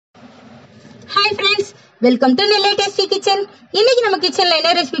Hi friends, welcome to Nelle Tasty Kitchen. இன்னைக்கு நம்ம கிச்சன்ல என்ன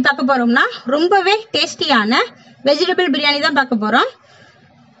ரெசிபி பார்க்க போறோம்னா ரொம்பவே டேஸ்டியான வெஜிடபிள் பிரியாணி தான் பார்க்க போறோம்.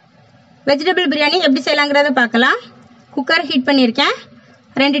 வெஜிடபிள் பிரியாணி எப்படி செய்யலாம்ங்கறத பார்க்கலாம். குக்கர் ஹீட் பண்ணிருக்கேன்.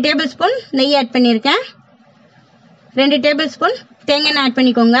 2 டேபிள்ஸ்பூன் நெய் ஆட் பண்ணிருக்கேன். 2 டேபிள்ஸ்பூன் தேங்காய் எண்ணெய் ஆட்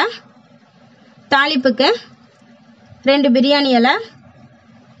பண்ணிக்கோங்க. தாளிப்புக்கு 2 பிரியாணி இலை,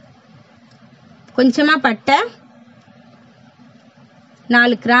 கொஞ்சமா பட்டை,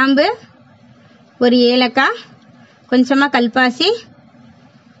 4 கிராம்பு, ஒரு ஏலக்காய், கொஞ்சமா கல்பாசி,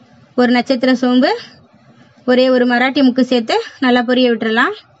 ஒரு நட்சத்திர சோம்பு, ஒரே ஒரு மராட்டி முக்கு சேர்த்து நல்லா பொரிய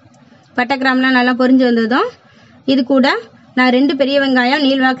விட்டுறலாம். பட்டை கிராம்புலாம் நல்லா பொரிஞ்சு வந்ததும் இது கூட நான் 2 பெரிய வெங்காயம்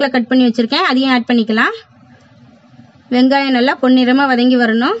நீள்வாக்கில் கட் பண்ணி வச்சுருக்கேன், அதையும் ஆட் பண்ணிக்கலாம். வெங்காயம் நல்லா பொன்னிறமாக வதங்கி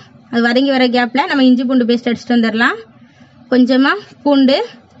வரணும். அது வதங்கி வர கேப்பில் நம்ம இஞ்சி பூண்டு பேஸ்ட் அடிச்சுட்டு வந்துடலாம். கொஞ்சமாக பூண்டு,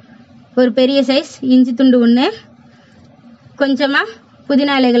 ஒரு பெரிய சைஸ் இஞ்சி துண்டு 1, கொஞ்சமாக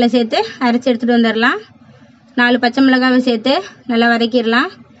புதினா இலைகளை சேர்த்து அரைச்சி எடுத்துகிட்டு வந்துடலாம். 4 பச்சை மிளகாவை சேர்த்து நல்லா வதக்கிடலாம்.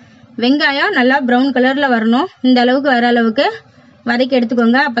 வெங்காயம் நல்லா ப்ரௌன் கலரில் வரணும். இந்த அளவுக்கு வர அளவுக்கு வதக்கி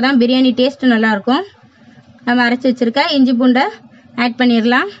எடுத்துக்கோங்க. அப்போ தான் பிரியாணி டேஸ்ட்டு நல்லாயிருக்கும். நம்ம அரைச்சி வச்சுருக்க இஞ்சி பூண்டை ஆட்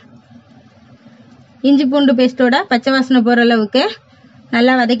பண்ணிடலாம். இஞ்சி பூண்டு பேஸ்ட்டோட பச்சை வாசனை போகிற அளவுக்கு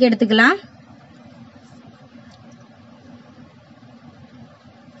நல்லா வதக்கி எடுத்துக்கலாம்.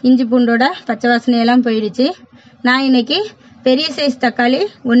 இஞ்சி பூண்டோட பச்சை வாசனையெல்லாம் போயிடுச்சு. நான் இன்னைக்கு பெரிய சைஸ் தக்காளி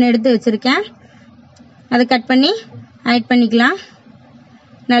 1 எடுத்து வச்சுருக்கேன். அதை கட் பண்ணி ஆட் பண்ணிக்கலாம்.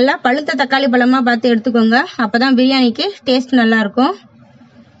 நல்லா பழுத்த தக்காளி பழமாக பார்த்து எடுத்துக்கோங்க. அப்போ தான் பிரியாணிக்கு டேஸ்ட் நல்லாயிருக்கும்.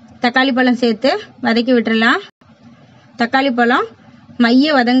 தக்காளி பழம் சேர்த்து வதக்கி விட்டுறலாம். தக்காளி பழம்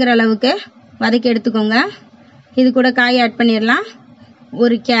மைய வதங்குற அளவுக்கு வதக்கி எடுத்துக்கோங்க. இது கூட காய் ஆட் பண்ணிடலாம்.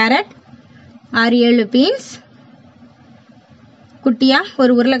 ஒரு கேரட், 6-7 பீன்ஸ், குட்டியாக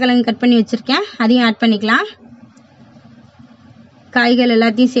ஒரு உருளைக்கிழங்கு கட் பண்ணி வச்சுருக்கேன், அதையும் ஆட் பண்ணிக்கலாம். காய்கள்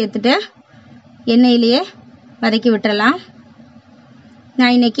எல்லாத்தையும் சேர்த்துட்டு எண்ணெயிலேயே வதக்கி விட்டுறலாம்.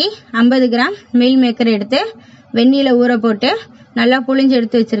 நான் இன்னைக்கு 50 கிராம் மீல் மேக்கர் எடுத்து வெந்நீரில் ஊற போட்டு நல்லா புளிஞ்சு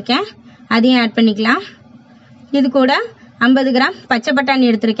எடுத்து வச்சுருக்கேன், அதையும் ஆட் பண்ணிக்கலாம். இது கூட 50 கிராம் பச்சை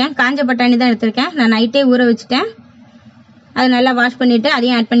பட்டாணி எடுத்திருக்கேன். காஞ்ச பட்டாணி தான் எடுத்திருக்கேன். நான் நைட்டே ஊற வச்சுட்டேன். அதை நல்லா வாஷ் பண்ணிவிட்டு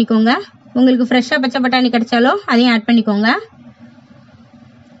அதையும் ஆட் பண்ணிக்கோங்க. உங்களுக்கு ஃப்ரெஷ்ஷாக பச்சை பட்டாணி கிடைச்சாலும் அதையும் ஆட் பண்ணிக்கோங்க.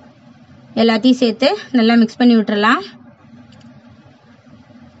 எல்லாத்தையும் சேர்த்து நல்லா மிக்ஸ் பண்ணி விட்டுறலாம்.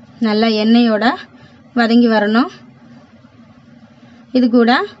 நல்லா எண்ணெயோட வதங்கி வரணும். இது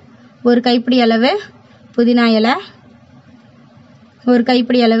கூட ஒரு கைப்பிடி அளவு புதினா இலை, ஒரு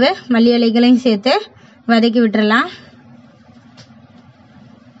கைப்பிடி அளவு மல்லி இலைகளையும் சேர்த்து வதக்கி விட்டுறலாம்.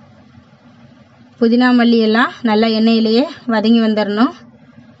 புதினா மல்லி எல்லாம் நல்லா எண்ணெயிலேயே வதங்கி வந்துடணும்.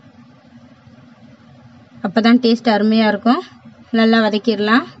 அப்போ தான் டேஸ்ட் அருமையாக இருக்கும். நல்லா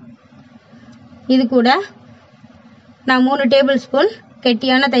வதக்கிடலாம். இது கூட நான் 3 டேபிள் ஸ்பூன்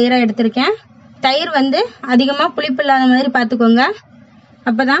கெட்டியான தயிராக எடுத்திருக்கேன். தயிர் அதிகமாக புளிப்பு இல்லாத மாதிரி பார்த்துக்கோங்க.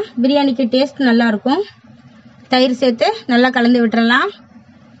 அப்போ தான் பிரியாணிக்கு டேஸ்ட் நல்லாயிருக்கும். தயிர் சேர்த்து நல்லா கலந்து விட்டுறலாம்.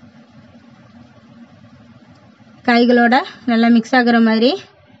 காய்களோட நல்லா மிக்ஸ் ஆகுற மாதிரி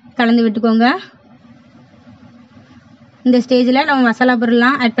கலந்து விட்டுக்கோங்க. இந்த ஸ்டேஜில் நம்ம மசாலா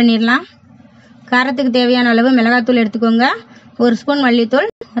பொருள்லாம் ஆட் பண்ணிடலாம். காரத்துக்கு தேவையான அளவு மிளகாத்தூள் எடுத்துக்கோங்க. 1 ஸ்பூன் மல்லித்தூள்,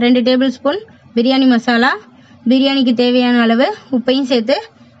 2 டேபிள் ஸ்பூன் பிரியாணி மசாலா, பிரியாணிக்கு தேவையான அளவு உப்பையும் சேர்த்து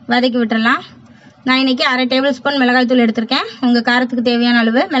வதக்கி விட்டுறலாம். நான் இன்னைக்கு 1/2 டேபிள் ஸ்பூன் மிளகாய்த்தூள் எடுத்திருக்கேன். உங்கள் காரத்துக்கு தேவையான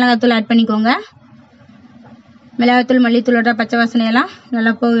அளவு மிளகாய்த்தூள் ஆட் பண்ணிக்கோங்க. மிளகாய்த்தூள் மல்லித்தூளோட பச்சை வாசனையெல்லாம்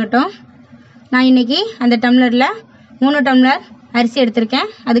நல்லா போகட்டும். நான் இன்னைக்கு அந்த டம்ளரில் 3 டம்ளர் அரிசி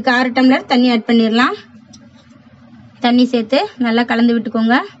எடுத்திருக்கேன். அதுக்கு 6 டம்ளர் தண்ணி ஆட் பண்ணிடலாம். தண்ணி சேர்த்து நல்லா கலந்து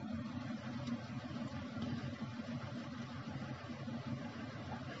விட்டுக்கோங்க.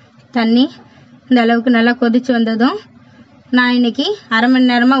 தண்ணி இந்த அளவுக்கு நல்லா கொதிச்சு வந்ததும் நான் இன்னைக்கு 1/2 மணி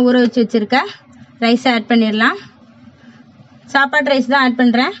நேரமாக ஊற வச்சு வச்சுருக்க ரைஸை ஆட் பண்ணிடலாம். சாப்பாட்டு ரைஸ் தான் ஆட்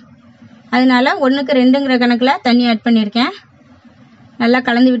பண்ணுறேன், அதனால 1க்கு 2ங்கிற கணக்கில் தண்ணி ஆட் பண்ணியிருக்கேன். நல்லா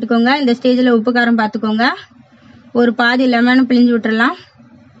கலந்து விட்டுக்கோங்க. இந்த ஸ்டேஜில் உப்பு காரம் பார்த்துக்கோங்க. ஒரு பாதி லெமன் பிழிஞ்சு விட்டுறலாம்.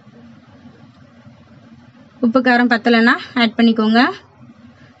 உப்பு காரம் பத்தலைன்னா ஆட் பண்ணிக்கோங்க.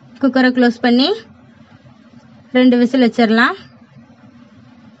 குக்கரை க்ளோஸ் பண்ணி 2 விசில் வச்சிடலாம்.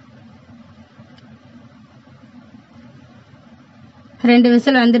 2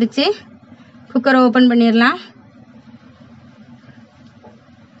 விசில் வந்துடுச்சு. குக்கரை ஓப்பன் பண்ணிடலாம்.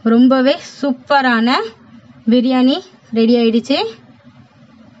 ரொம்பவே சூப்பரான பிரியாணி ரெடி ஆயிடுச்சு.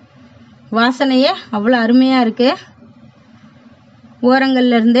 வாசனையே அவ்வளோ அருமையாக இருக்குது.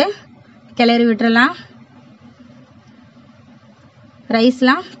 ஓரங்கள்லேருந்து கிளறி விட்டுறலாம்.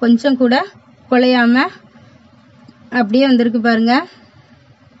 ரைஸ்லாம் கொஞ்சம் கூட குழையாம அப்படியே வந்திருக்கு பாருங்க.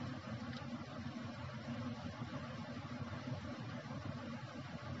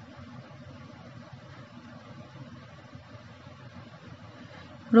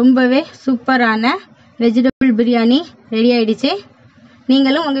 ரொம்பவே சூப்பரான வெஜிடபிள் பிரியாணி ரெடி ஆயிடுச்சு.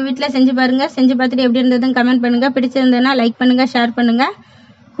 நீங்களும் உங்கள் வீட்டில் செஞ்சு பாருங்கள். செஞ்சு பார்த்துட்டு எப்படி இருந்ததுன்னு கமெண்ட் பண்ணுங்கள். பிடிச்சிருந்ததுன்னா லைக் பண்ணுங்கள், ஷேர் பண்ணுங்கள்.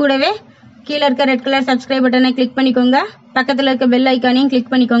 கூடவே கீழே இருக்க ரெட் கலர் சப்ஸ்கிரைப் பட்டனை கிளிக் பண்ணிக்கோங்க. பக்கத்தில் இருக்க பெல் ஐக்கானையும்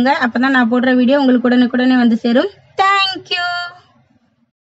கிளிக் பண்ணிக்கோங்க. அப்போ தான் நான் போடுற வீடியோ உங்களுக்கு உடனுக்குடனே வந்து சேரும். தேங்க்யூ.